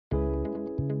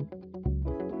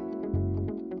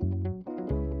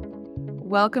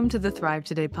Welcome to the Thrive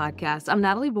Today podcast. I'm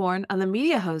Natalie Born. I'm the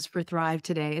media host for Thrive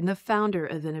Today and the founder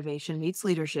of Innovation Meets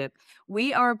Leadership.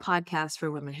 We are a podcast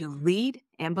for women who lead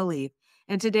and believe.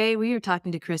 And today we are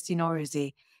talking to Kristi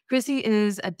Nowrouzi. Kristi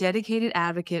is a dedicated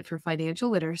advocate for financial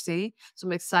literacy. So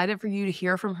I'm excited for you to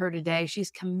hear from her today.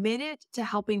 She's committed to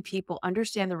helping people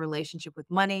understand the relationship with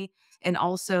money and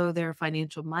also their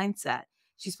financial mindset.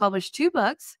 She's published 2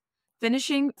 books.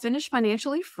 Finish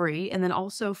Financially Free, and then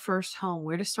also First Home,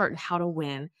 Where to Start and How to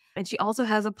Win. And she also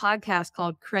has a podcast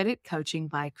called Credit Coaching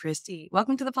by Kristi.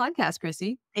 Welcome to the podcast,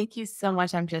 Kristi. Thank you so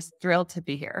much. I'm just thrilled to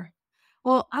be here.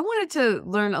 Well, I wanted to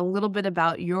learn a little bit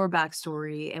about your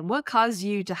backstory and what caused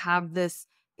you to have this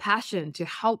passion to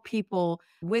help people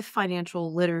with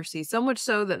financial literacy, so much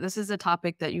so that this is a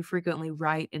topic that you frequently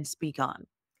write and speak on.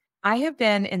 I have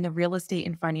been in the real estate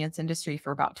and finance industry for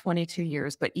about 22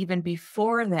 years, but even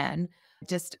before then,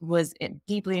 just was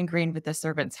deeply ingrained with the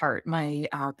servant's heart. My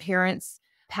parents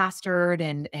pastored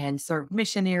and served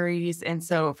missionaries. And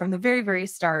so from the very, very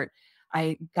start,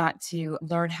 I got to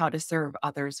learn how to serve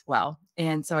others well.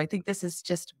 And so I think this is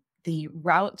just the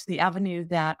route, the avenue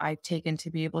that I've taken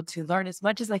to be able to learn as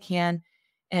much as I can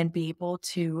and be able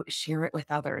to share it with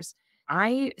others.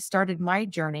 I started my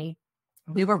journey.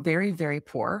 We were very, very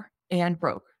poor and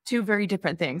broke, 2 very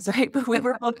different things, right? But we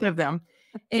were both of them.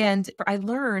 And I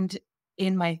learned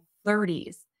in my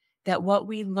 30s that what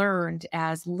we learned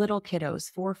as little kiddos,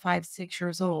 4, 5, 6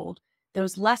 years old,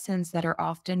 those lessons that are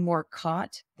often more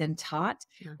caught than taught.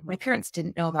 My parents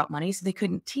didn't know about money, so they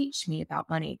couldn't teach me about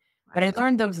money. But I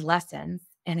learned those lessons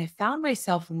and I found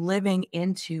myself living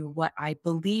into what I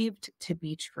believed to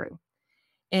be true.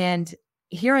 And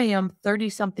here I am, 30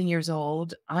 something years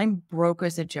old. I'm broke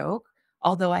as a joke.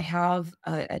 Although I have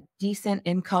a decent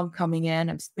income coming in,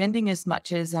 I'm spending as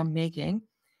much as I'm making.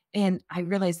 And I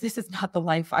realize this is not the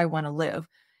life I want to live.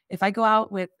 If I go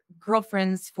out with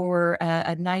girlfriends for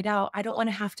a night out, I don't want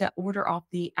to have to order off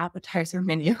the appetizer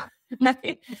menu.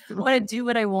 I want to do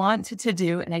what I want to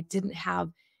do. And I didn't have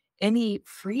any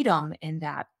freedom in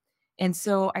that. And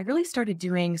so I really started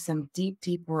doing some deep,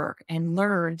 deep work and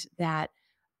learned that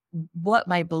what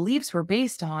my beliefs were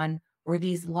based on were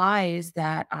these lies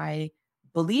that I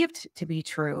believed to be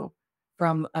true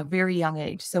from a very young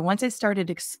age. So once I started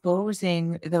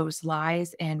exposing those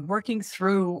lies and working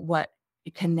through what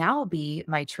can now be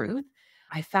my truth,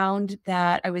 I found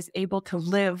that I was able to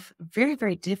live very,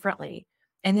 very differently.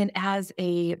 And then as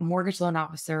a mortgage loan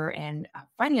officer and a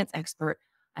finance expert,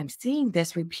 I'm seeing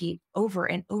this repeat over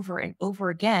and over and over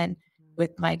again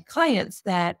with my clients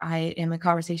that I am in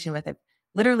conversation with. I've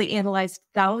literally analyzed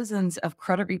thousands of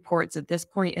credit reports at this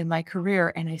point in my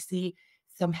career, and I see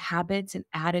some habits and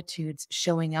attitudes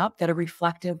showing up that are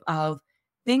reflective of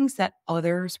things that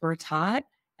others were taught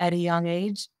at a young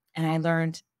age. And I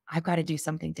learned I've got to do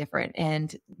something different.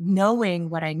 And knowing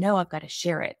what I know, I've got to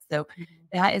share it. So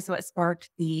that is what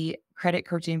sparked the Credit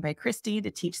Coaching by Kristi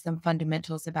to teach some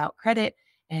fundamentals about credit.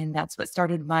 And that's what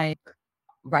started my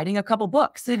writing a couple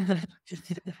books.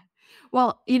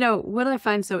 Well, what I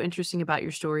find so interesting about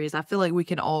your story is I feel like we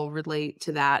can all relate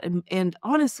to that. And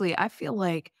honestly, I feel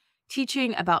like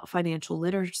teaching about financial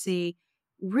literacy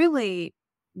really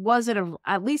wasn't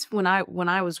at least when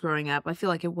I was growing up, I feel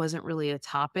like it wasn't really a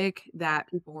topic that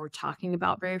people were talking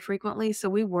about very frequently. So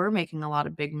we were making a lot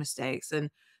of big mistakes and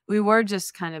we were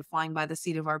just kind of flying by the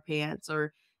seat of our pants.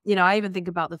 Or, I even think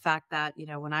about the fact that,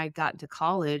 when I got into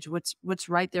college, what's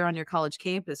right there on your college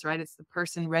campus, right? It's the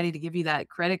person ready to give you that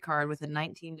credit card with a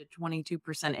 19 to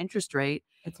 22% interest rate.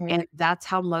 That's right. And that's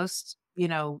how most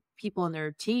people in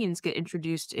their teens get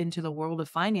introduced into the world of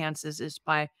finances, is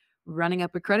by running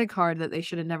up a credit card that they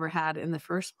should have never had in the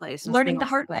first place. Learning the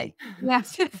hard way. Yeah.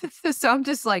 So I'm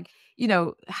just like,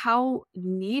 how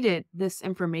needed this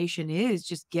information is,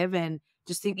 just given,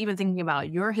 even thinking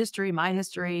about your history, my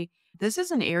history. This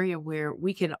is an area where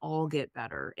we can all get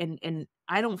better. And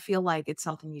I don't feel like it's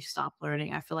something you stop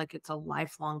learning. I feel like it's a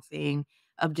lifelong thing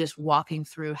of just walking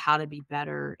through how to be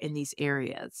better in these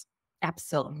areas.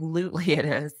 Absolutely it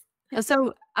is.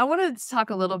 So I wanted to talk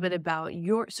a little bit about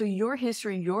your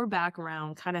history, your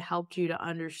background kind of helped you to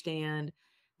understand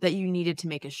that you needed to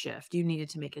make a shift. You needed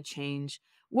to make a change.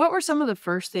 What were some of the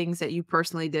first things that you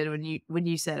personally did when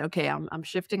you said, okay, I'm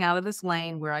shifting out of this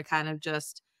lane where I kind of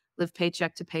just live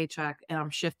paycheck to paycheck, and I'm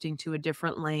shifting to a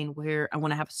different lane where I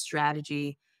want to have a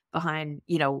strategy behind,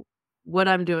 what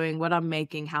I'm doing, what I'm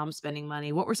making, how I'm spending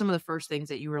money? What were some of the first things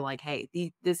that you were like, hey,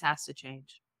 this has to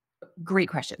change? Great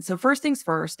question. So first things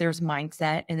first, there's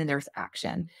mindset and then there's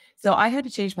action. So I had to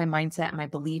change my mindset and my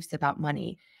beliefs about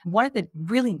money. One of the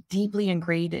really deeply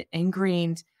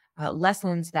ingrained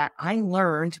lessons that I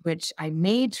learned, which I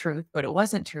made truth, but it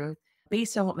wasn't truth,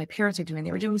 based on what my parents are doing.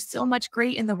 They were doing so much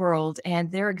great in the world.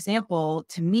 And their example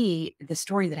to me, the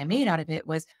story that I made out of it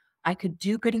was I could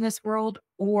do good in this world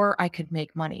or I could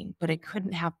make money, but I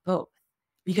couldn't have both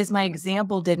because my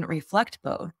example didn't reflect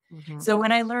both. Mhm. So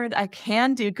when I learned I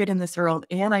can do good in this world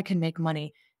and I can make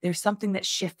money, there's something that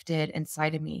shifted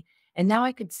inside of me. And now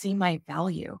I could see my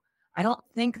value. I don't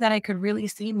think that I could really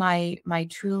see my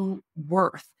true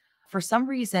worth. For some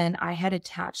reason, I had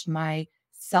attached my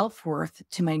self-worth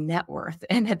to my net worth.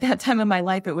 And at that time in my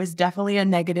life, it was definitely a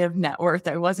negative net worth.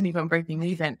 I wasn't even breaking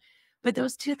even. But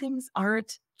those two things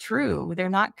aren't true. They're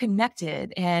not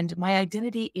connected. And my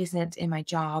identity isn't in my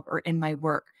job or in my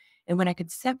work. And when I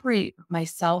could separate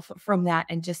myself from that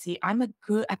and just see I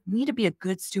need to be a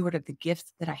good steward of the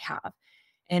gifts that I have.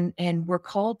 And we're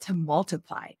called to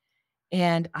multiply.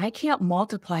 And I can't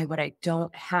multiply what I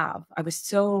don't have. I was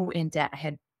so in debt. I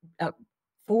had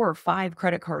 4 or 5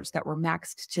 credit cards that were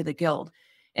maxed to the guild.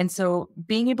 And so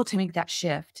being able to make that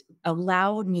shift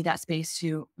allowed me that space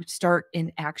to start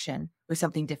in action with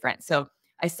something different. So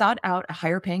I sought out a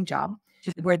higher paying job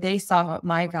where they saw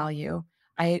my value.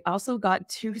 I also got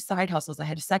 2 side hustles. I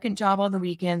had a second job on the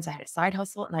weekends. I had a side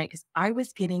hustle at night because I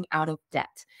was getting out of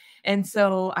debt. And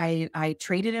so I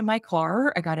traded in my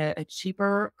car. I got a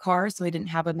cheaper car so I didn't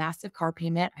have a massive car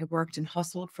payment. I worked and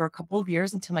hustled for a couple of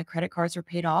years until my credit cards were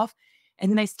paid off.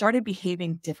 And then I started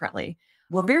behaving differently.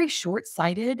 We're very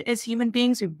short-sighted as human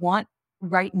beings. We want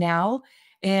right now.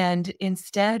 And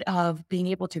instead of being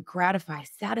able to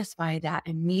satisfy that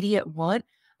immediate want,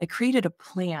 I created a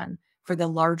plan for the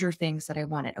larger things that I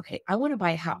wanted. Okay, I want to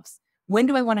buy a house. When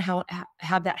do I want to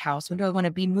have that house? When do I want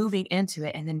to be moving into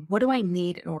it? And then what do I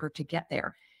need in order to get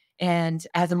there? And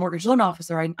as a mortgage loan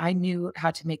officer, I knew how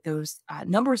to make those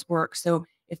numbers work. So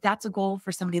if that's a goal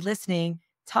for somebody listening,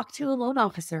 talk to a loan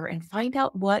officer and find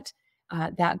out what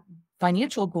that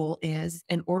financial goal is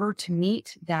in order to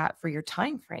meet that for your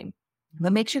time frame.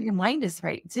 But make sure your mind is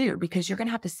right too, because you're going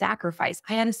to have to sacrifice.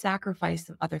 I had to sacrifice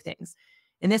some other things.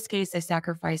 In this case, I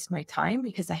sacrificed my time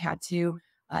because I had to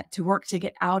work to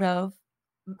get out of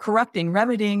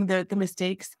remedying the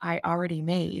mistakes I already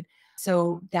made.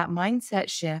 So that mindset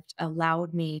shift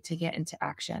allowed me to get into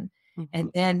action. Mhm.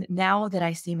 And then now that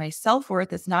I see my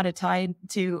self-worth, it's not tied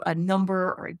to a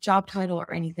number or a job title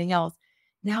or anything else.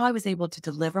 Now I was able to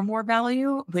deliver more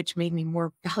value, which made me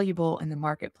more valuable in the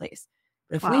marketplace.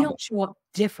 But if we Wow. don't show up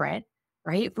different,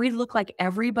 right? If we look like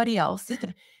everybody else,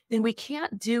 then we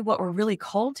can't do what we're really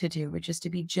called to do, which is to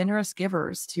be generous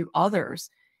givers to others.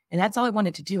 And that's all I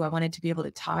wanted to do. I wanted to be able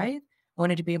to tithe. I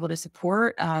wanted to be able to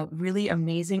support really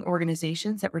amazing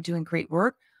organizations that were doing great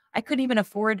work. I couldn't even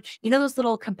afford, those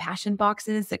little compassion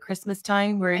boxes at Christmas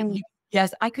time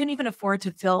yes, I couldn't even afford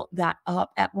to fill that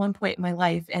up at one point in my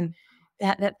life. And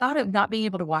that thought of not being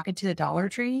able to walk into the Dollar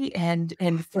Tree and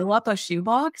fill up a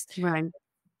shoebox, Right.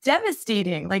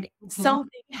 devastating. Like Mhm.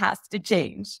 something has to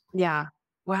change. Yeah.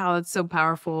 Wow, that's so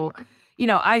powerful.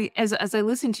 As I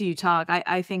listen to you talk,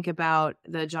 I think about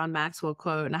the John Maxwell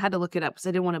quote, and I had to look it up because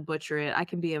I didn't want to butcher it. I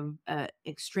can be a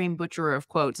extreme butcherer of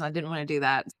quotes, and I didn't want to do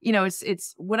that.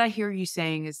 It's what I hear you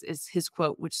saying is his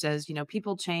quote, which says,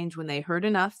 people change when they heard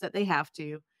enough that they have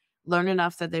to, learn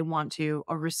enough that they want to,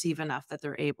 or receive enough that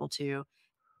they're able to.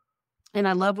 And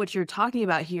I love what you're talking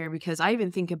about here because I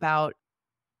even think about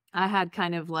I had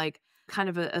kind of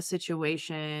a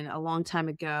situation a long time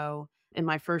ago in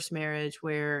my first marriage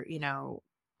where,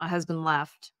 my husband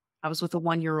left. I was with a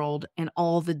 1-year-old and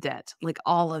all the debt, like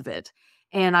all of it.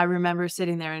 And I remember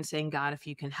sitting there and saying, God, if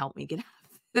you can help me get out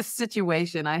of this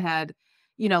situation. I had,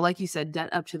 like you said, debt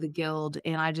up to the guild.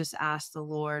 And I just asked the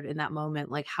Lord in that moment,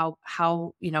 like,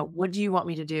 what do you want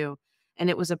me to do? And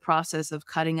it was a process of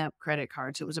cutting up credit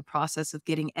cards. It was a process of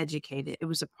getting educated. It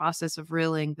was a process of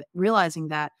realizing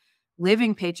that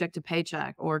living paycheck to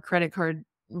paycheck or credit card,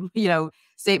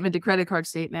 statement to credit card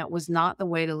statement was not the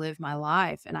way to live my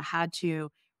life. And I had to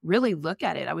really look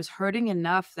at it. I was hurting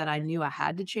enough that I knew I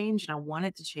had to change and I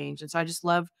wanted to change. And so I just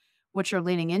love what you're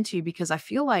leaning into because I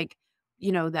feel like,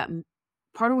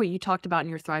 part of what you talked about in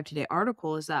your Thrive Today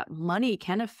article is that money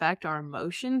can affect our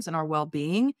emotions and our well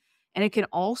being. And it can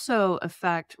also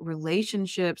affect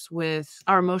relationships with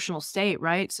our emotional state,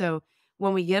 right? So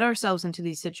when we get ourselves into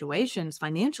these situations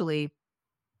financially,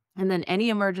 and then any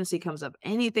emergency comes up,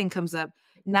 anything comes up,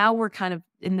 now we're kind of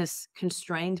in this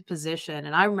constrained position.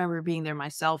 And I remember being there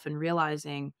myself and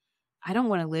realizing I don't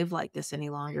want to live like this any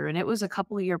longer. And it was a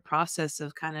couple of year process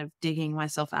of kind of digging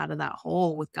myself out of that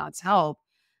hole with God's help.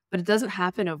 But it doesn't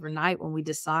happen overnight when we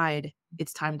decide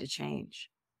it's time to change.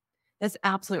 That's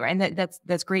absolutely right. And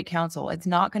that's great counsel. It's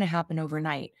not going to happen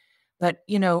overnight. But,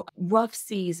 rough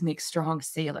seas make strong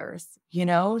sailors,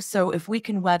 So if we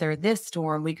can weather this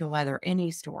storm, we can weather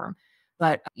any storm.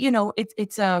 But,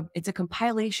 it's a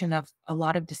compilation of a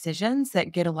lot of decisions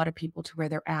that get a lot of people to where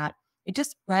they're at. I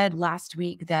just read last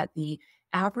week that the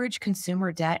average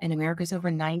consumer debt in America is over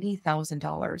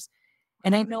 $90,000.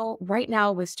 And I know right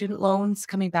now with student loans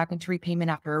coming back into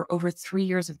repayment after over 3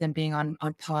 years of them being on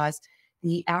pause,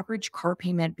 the average car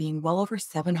payment being well over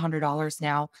 $700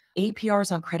 now,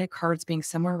 APRs on credit cards being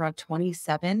somewhere around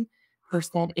 27%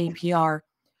 APR,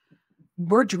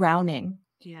 we're drowning.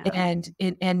 Yeah.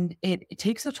 And it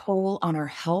takes a toll on our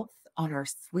health, on our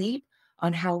sleep,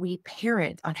 on how we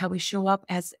parent, on how we show up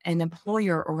as an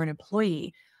employer or an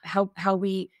employee, how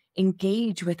we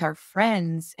engage with our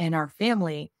friends and our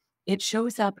family. It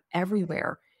shows up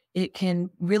everywhere. It can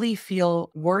really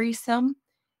feel worrisome.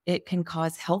 It can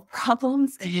cause health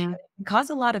problems, Mhm.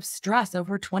 cause a lot of stress.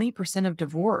 Over 20% of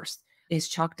divorce is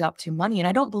chalked up to money. And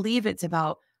I don't believe it's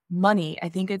about money. I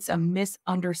think it's a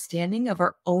misunderstanding of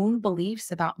our own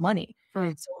beliefs about money.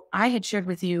 Mm. So I had shared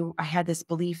with you, I had this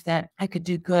belief that I could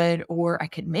do good or I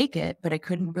could make it, but I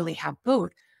couldn't really have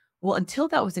both. Well, until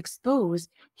that was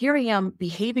exposed, here I am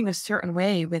behaving a certain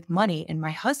way with money. And my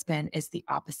husband is the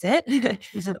opposite.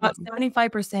 About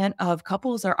 75% of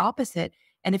couples are opposite.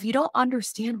 And if you don't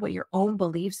understand what your own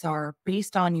beliefs are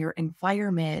based on your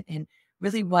environment and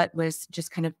really what was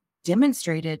just kind of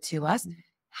demonstrated to us,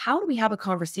 how do we have a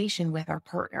conversation with our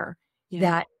partner Yeah.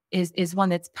 that is one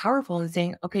that's powerful and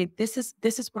saying, okay, this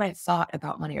is what I thought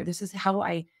about money, or this is how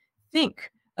I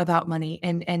think about money,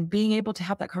 and being able to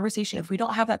have that conversation. If we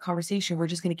don't have that conversation, we're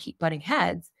just going to keep butting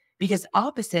heads because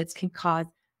opposites can cause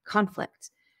conflict.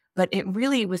 But it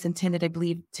really was intended, I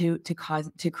believe, to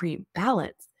create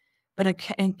balance. But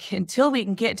until we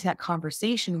can get into that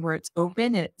conversation where it's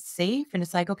open and it's safe, and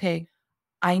it's like, okay,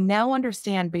 I now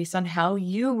understand based on how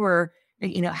you were,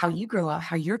 how you grew up,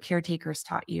 how your caretakers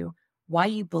taught you, why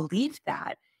you believe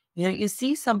that. You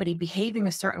see somebody behaving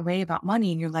a certain way about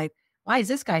money and you're like, why is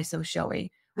this guy so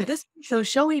showy? Well, this is so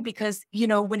showy because,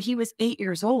 when he was 8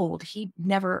 years old, he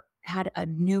never had a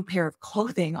new pair of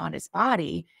clothing on his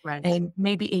body Right. and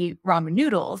maybe ate ramen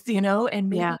noodles, and Yeah.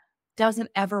 maybe doesn't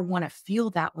ever want to feel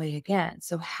that way again.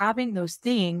 So having those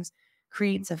things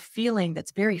creates a feeling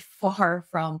that's very far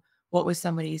from what was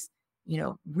somebody's,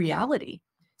 reality.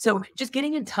 So just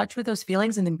getting in touch with those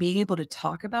feelings and then being able to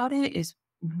talk about it is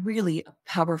really a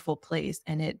powerful place.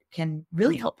 And it can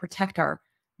really help protect our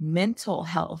mental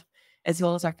health as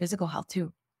well as our physical health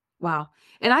too. Wow.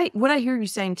 And what I hear you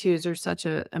saying too is there's such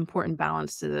a important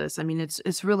balance to this. I mean,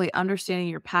 it's really understanding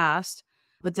your past,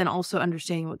 but then also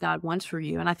understanding what God wants for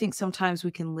you. And I think sometimes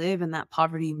we can live in that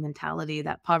poverty mentality,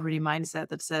 that poverty mindset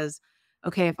that says,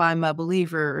 okay, if I'm a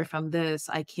believer, or if I'm this,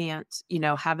 I can't,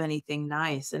 have anything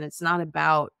nice. And it's not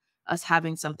about us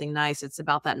having something nice. It's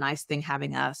about that nice thing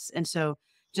having us. And so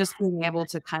just being able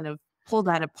to kind of pull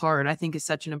that apart, I think is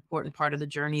such an important part of the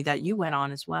journey that you went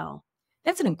on as well.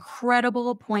 That's an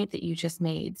incredible point that you just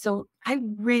made. So I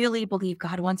really believe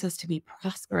God wants us to be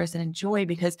prosperous and enjoy,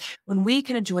 because when we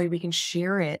can enjoy, we can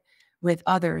share it with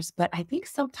others. But I think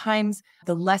sometimes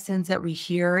the lessons that we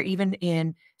hear, even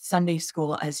in Sunday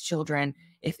school as children,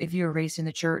 if you were raised in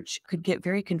the church, could get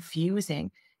very confusing.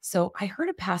 So I heard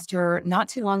a pastor not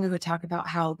too long ago talk about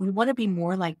how we want to be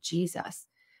more like Jesus,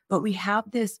 but we have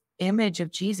this image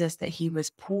of Jesus that he was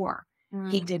poor.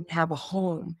 He didn't have a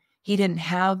home. He didn't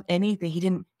have anything. He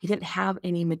didn't have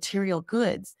any material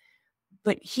goods,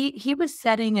 but he was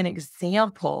setting an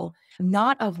example,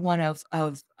 not of one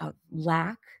of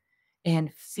lack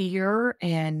and fear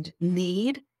and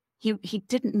need. He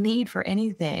didn't need for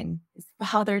anything. His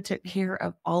father took care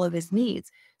of all of his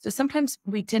needs. So sometimes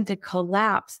we tend to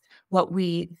collapse what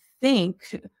we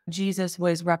think Jesus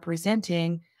was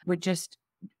representing with just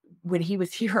when he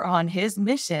was here on his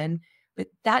mission. But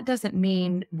that doesn't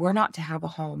mean we're not to have a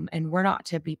home and we're not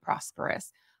to be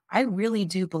prosperous. I really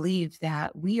do believe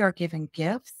that we are given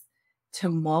gifts to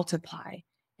multiply,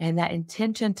 and that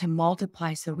intention to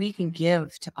multiply so we can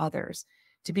give to others,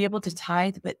 to be able to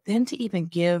tithe, but then to even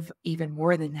give even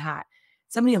more than that.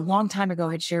 Somebody a long time ago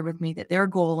had shared with me that their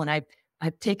goal, and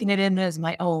I've taken it in as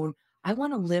my own, I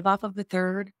want to live off of a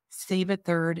third, save a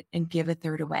third, and give a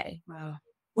third away. Wow.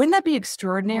 Wouldn't that be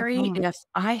extraordinary Mhm. if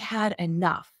I had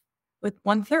enough with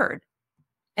one third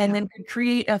and Yeah. then could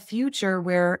create a future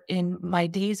where in my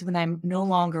days when I'm no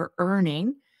longer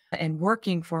earning and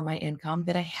working for my income,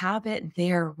 that I have it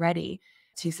there ready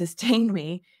to sustain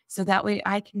me. So that way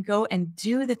I can go and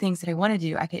do the things that I want to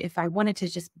do. If I wanted to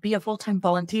just be a full-time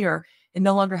volunteer and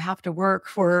no longer have to work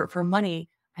for money,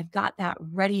 I've got that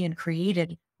ready and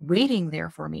created waiting there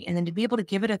for me. And then to be able to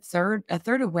give it a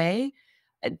third away,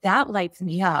 that lights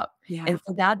me up. Yeah. And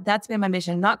so that's been my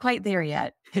mission. Not quite there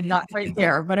yet, not quite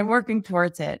there, but I'm working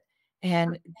towards it.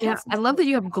 And Yeah, that's I love that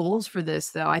you have goals for this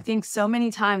though. I think so many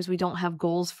times we don't have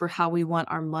goals for how we want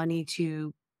our money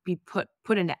to be put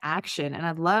into action. And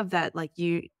I love that like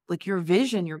your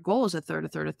vision, your goal is a third, a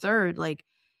third, a third. Like,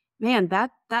 man,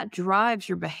 that drives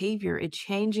your behavior. It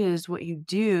changes what you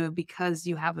do because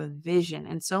you have a vision.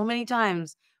 And so many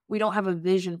times we don't have a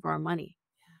vision for our money.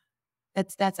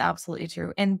 that's absolutely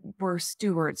true. And we're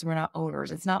stewards, we're not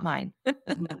owners. It's not mine.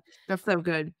 That's so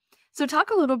good. So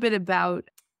talk a little bit about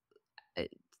uh,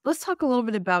 let's talk a little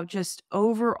bit about just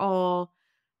overall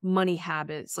money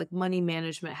habits, like money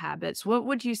management habits. What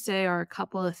would you say are a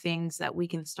couple of things that we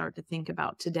can start to think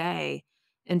about today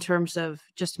in terms of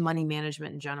just money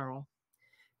management in general?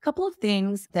 Couple of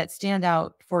things that stand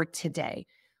out for today.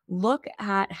 Look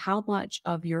at how much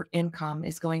of your income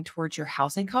is going towards your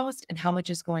housing cost and how much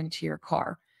is going to your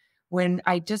car. When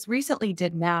I just recently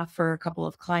did math for a couple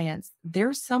of clients,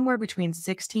 there's somewhere between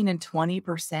 16 and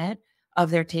 20% of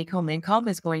their take home income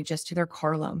is going just to their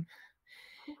car loan.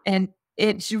 And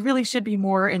really should be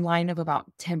more in line of about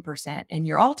 10%. And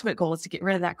your ultimate goal is to get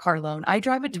rid of that car loan. I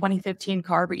drive a 2015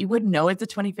 car, but you wouldn't know it's a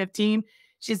 2015.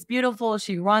 She's beautiful.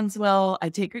 She runs well. I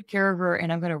take good care of her,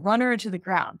 and I'm going to run her into the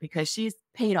ground because she's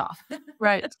paid off.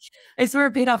 Right. I swear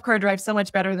a paid off car drives so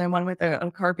much better than one with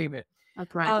a car payment.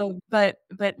 That's right. But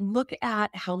look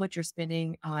at how much you're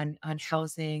spending on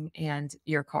housing and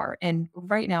your car. And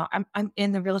right now, I'm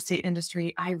in the real estate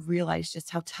industry. I realize just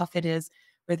how tough it is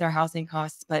with our housing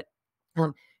costs. But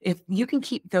if you can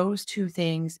keep those two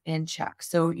things in check,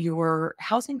 so your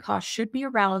housing cost should be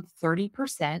around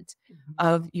 30% Mhm.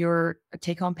 of your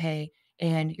take home pay,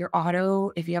 and your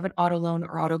auto, if you have an auto loan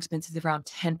or auto expenses, around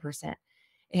 10%.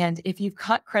 And if you've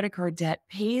cut credit card debt,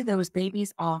 pay those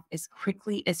babies off as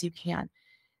quickly as you can.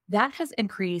 That has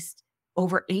increased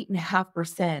over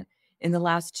 8.5% in the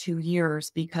last 2 years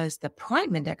because the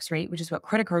prime index rate, which is what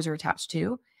credit cards are attached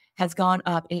to, has gone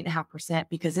up 8.5%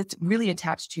 because it's really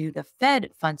attached to the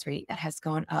Fed funds rate that has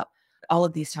gone up all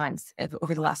of these times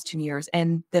over the last 2 years.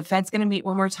 And the Fed's going to meet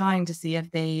one more time to see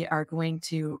if they are going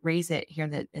to raise it here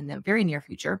in the very near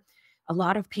future. A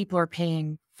lot of people are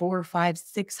paying $400, $500,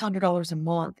 $600 a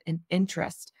month in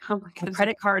interest Oh my on goodness.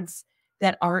 credit cards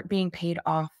that aren't being paid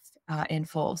off in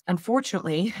full.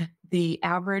 Unfortunately, the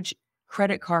average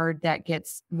credit card that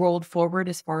gets rolled forward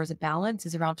as far as a balance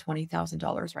is around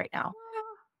 $20,000 right now.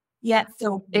 Yeah,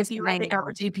 so if you run I the know.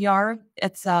 average APR,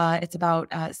 it's about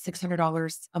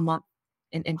 $600 a month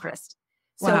in interest.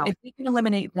 So Wow. if we can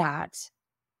eliminate that,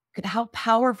 how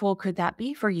powerful could that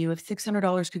be for you if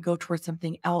 $600 could go towards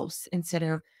something else instead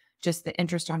of just the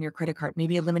interest on your credit card,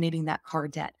 maybe eliminating that car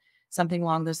debt, something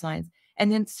along those lines.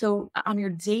 And then so on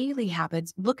your daily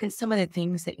habits, look at some of the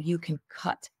things that you can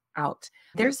cut out.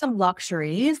 There's some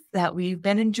luxuries that we've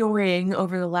been enjoying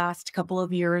over the last couple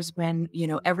of years when,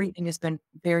 everything has been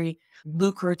very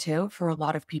lucrative for a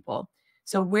lot of people.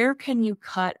 So where can you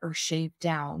cut or shave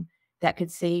down that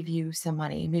could save you some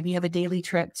money? Maybe you have a daily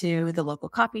trip to the local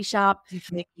coffee shop.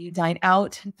 Maybe you dine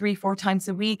out 3, 4 times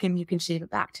a week and you can shave it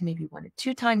back to maybe 1 to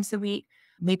 2 times a week.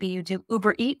 Maybe you do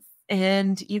Uber Eats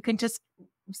and you can just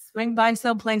swing by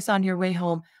someplace on your way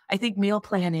home. I think meal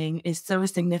planning is so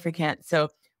significant. So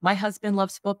my husband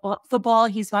loves football.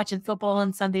 He's watching football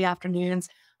on Sunday afternoons.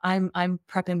 I'm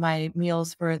prepping my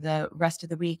meals for the rest of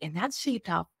the week, and that's shaved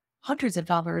off hundreds of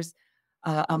dollars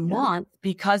a month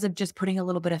because of just putting a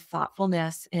little bit of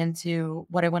thoughtfulness into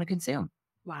what I want to consume.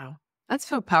 Wow. That's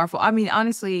so powerful. I mean,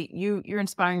 honestly, you're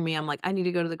inspiring me. I'm like, I need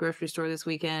to go to the grocery store this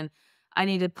weekend. I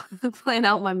need to plan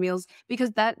out my meals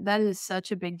because that is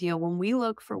such a big deal. When we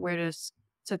look for where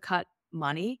to cut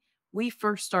money, we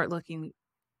first start looking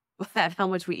at how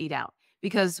much we eat out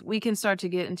because we can start to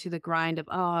get into the grind of,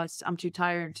 oh, I'm too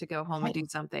tired to go home and do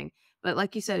something. But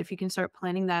like you said, if you can start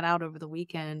planning that out over the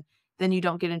weekend, then you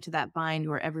don't get into that bind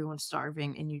where everyone's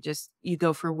starving and you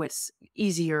go for what's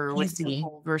easier or what's Easy.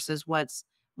 simple versus what's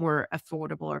more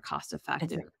affordable or cost That's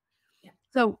effective. right. Yeah.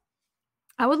 So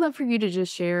I would love for you to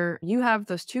just share. You have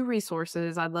those two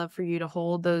resources. I'd love for you to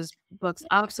hold those books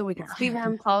up so we can see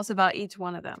them. Tell us about each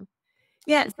one of them.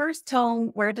 Yeah, First Tone,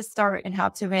 Where to Start and How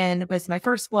to Win was my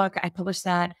first book. I published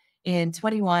that in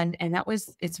 21, and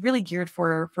it's really geared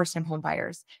for first-time home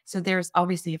buyers. So there's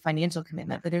obviously a financial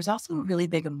commitment, but there's also a really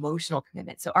big emotional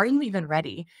commitment. So are you even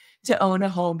ready to own a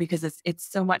home? Because it's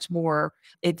so much more,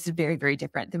 it's very, very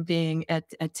different than being a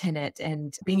tenant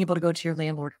and being able to go to your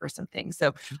landlord for some things.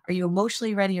 So are you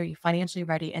emotionally ready? Are you financially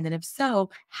ready? And then if so,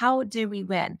 how do we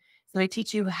win? So I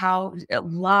teach you how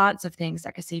lots of things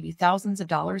that could save you thousands of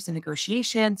dollars in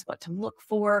negotiations, what to look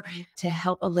for to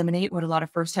help eliminate what a lot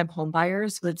of first-time home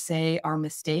buyers would say are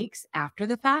mistakes after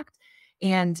the fact,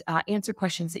 and answer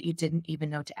questions that you didn't even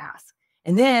know to ask.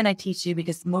 And then I teach you,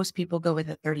 because most people go with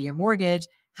a 30-year mortgage,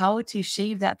 how to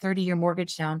shave that 30-year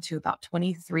mortgage down to about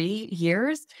 23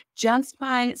 years just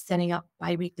by setting up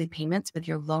biweekly payments with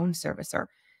your loan servicer.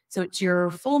 So it's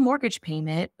your full mortgage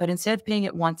payment, but instead of paying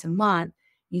it once a month,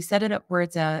 you set it up where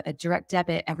it's a direct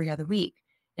debit every other week.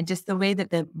 And just the way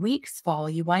that the weeks fall,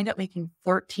 you wind up making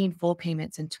 13 full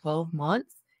payments in 12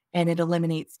 months. And it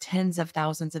eliminates tens of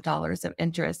thousands of dollars of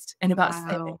interest and about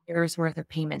 7 years worth of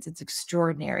payments. It's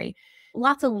extraordinary.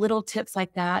 Lots of little tips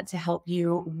like that to help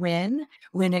you win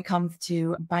when it comes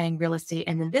to buying real estate.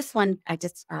 And then this one I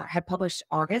just had published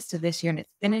August of this year, and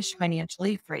it's finished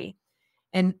financially free.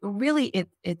 And really,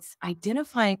 it's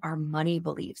identifying our money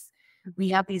beliefs. We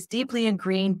have these deeply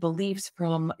ingrained beliefs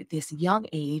from this young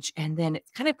age, and then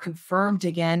it's kind of confirmed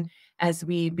again as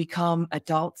we become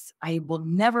adults. I will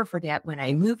never forget when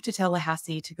I moved to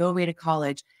Tallahassee to go away to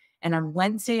college. And on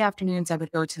Wednesday afternoons, I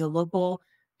would go to the local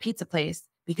pizza place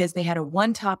because they had a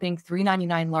one-topping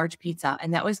 $3.99 large pizza.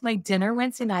 And that was my dinner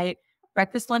Wednesday night,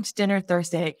 breakfast, lunch, dinner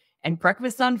Thursday, and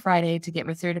breakfast on Friday to get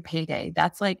me through to payday.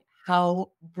 That's like how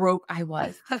broke I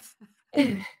was.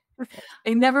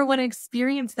 I never want to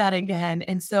experience that again.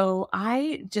 And so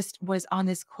I just was on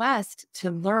this quest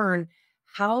to learn,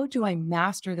 how do I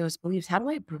master those beliefs? How do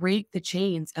I break the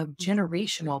chains of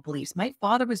generational beliefs? My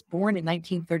father was born in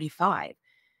 1935.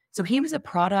 So he was a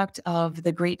product of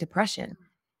the Great Depression.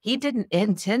 He didn't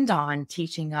intend on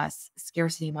teaching us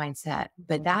scarcity mindset,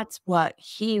 but that's what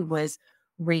he was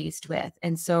raised with.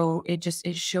 And so it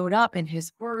showed up in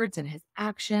his words and his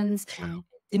actions,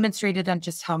 demonstrated on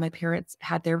just how my parents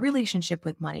had their relationship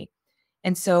with money.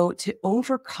 And so to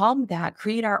overcome that,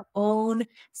 create our own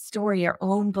story, our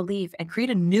own belief, and create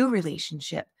a new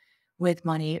relationship with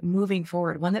money moving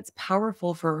forward, one that's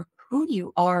powerful for who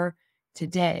you are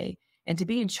today, and to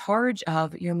be in charge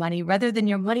of your money rather than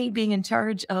your money being in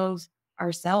charge of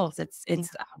ourselves. It's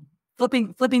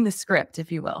flipping the script,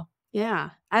 if you will.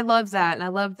 Yeah, I love that. And I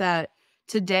love that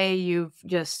today you've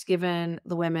just given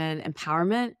the women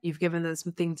empowerment. You've given them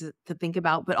some things to think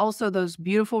about, but also those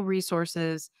beautiful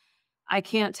resources. I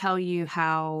can't tell you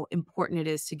how important it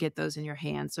is to get those in your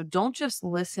hands. So don't just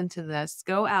listen to this.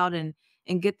 Go out and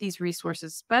get these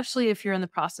resources, especially if you're in the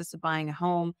process of buying a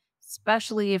home,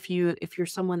 especially if you're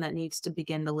someone that needs to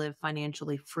begin to live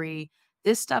financially free.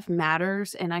 This stuff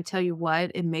matters. And I tell you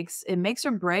what, it makes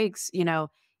or breaks,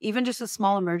 even just a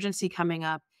small emergency coming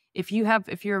up. If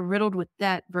you're riddled with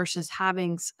debt versus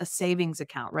having a savings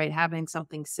account, right? Having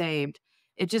something saved,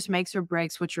 it just makes or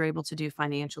breaks what you're able to do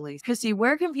financially. Kristi,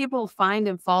 where can people find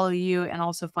and follow you and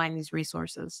also find these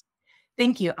resources?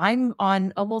 Thank you. I'm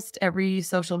on almost every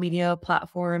social media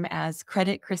platform as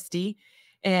Credit Kristi.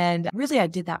 And really, I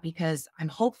did that because I'm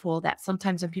hopeful that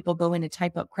sometimes when people go in and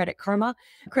type up Credit Karma,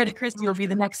 Credit Kristi will be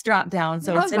the next drop down.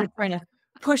 So instead of trying to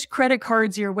push credit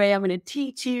cards your way, I'm going to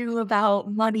teach you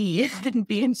about money and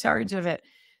be in charge of it.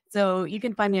 So you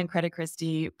can find me on Credit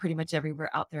Kristi pretty much everywhere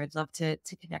out there. I'd love to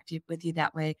connect you with you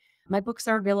that way. My books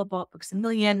are available at Books A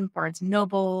Million, Barnes and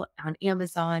Noble, on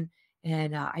Amazon.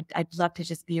 And I'd love to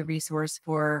just be a resource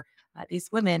for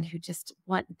these women who just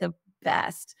want the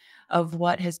best of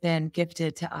what has been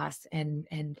gifted to us,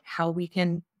 and how we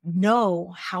can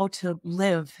know how to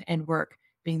live and work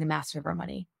being the master of our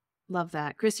money. Love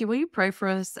that. Kristi, will you pray for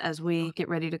us as we get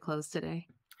ready to close today?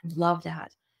 Love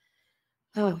that.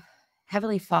 Oh,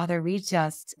 Heavenly Father, we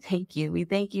just thank you. We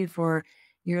thank you for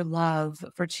your love,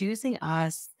 for choosing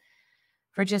us,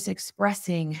 for just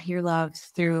expressing your love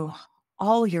through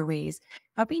all your ways.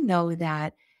 But we know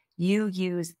that you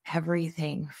use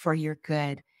everything for your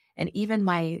good. And even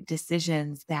my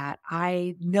decisions that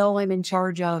I know I'm in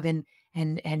charge of, and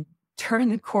turn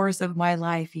the course of my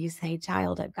life, you say,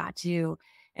 child, I've got you,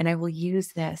 and I will use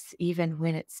this even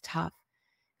when it's tough.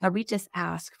 God, we just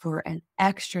ask for an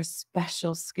extra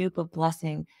special scoop of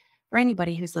blessing for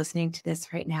anybody who's listening to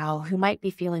this right now, who might be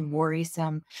feeling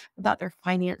worrisome about their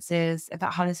finances,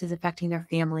 about how this is affecting their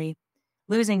family,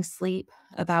 losing sleep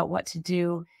about what to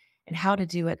do and how to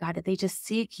do it. God, that they just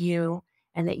seek you,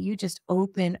 and that you just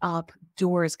open up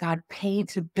doors, God,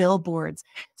 paint billboards.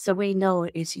 So we know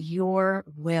it's your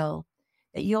will,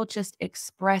 that you'll just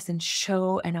express and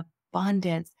show an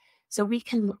abundance, so we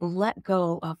can let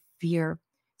go of fear,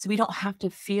 so we don't have to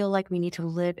feel like we need to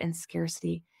live in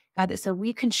scarcity. God, that so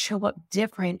we can show up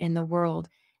different in the world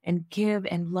and give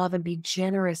and love and be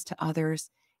generous to others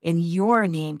in your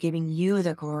name, giving you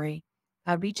the glory.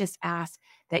 God, we just ask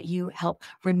that you help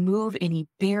remove any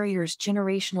barriers,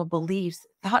 generational beliefs,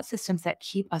 thought systems that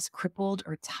keep us crippled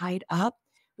or tied up.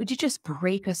 Would you just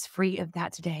break us free of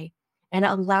that today and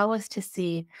allow us to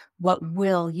see what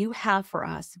will you have for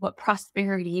us, what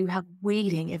prosperity you have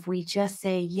waiting if we just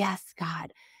say, yes,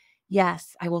 God,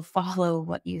 yes, I will follow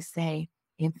what you say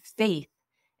in faith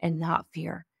and not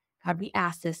fear. God, we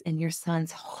ask this in your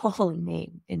son's holy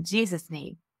name, in Jesus'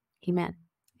 name. Amen.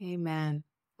 Amen.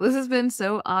 This has been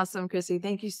so awesome, Kristi.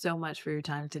 Thank you so much for your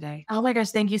time today. Oh my gosh,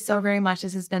 thank you so very much.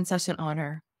 This has been such an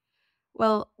honor.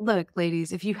 Well, look,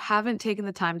 ladies, if you haven't taken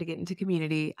the time to get into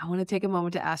community, I want to take a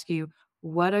moment to ask you,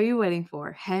 what are you waiting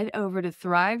for? Head over to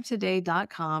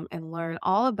thrivetoday.com and learn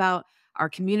all about our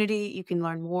community. You can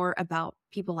learn more about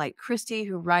people like Kristi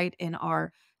who write in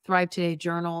our Thrive Today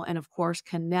journal, and of course,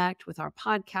 connect with our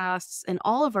podcasts and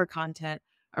all of our content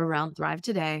around Thrive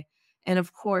Today. And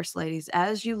of course, ladies,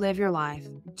 as you live your life,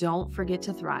 don't forget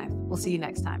to thrive. We'll see you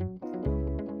next time.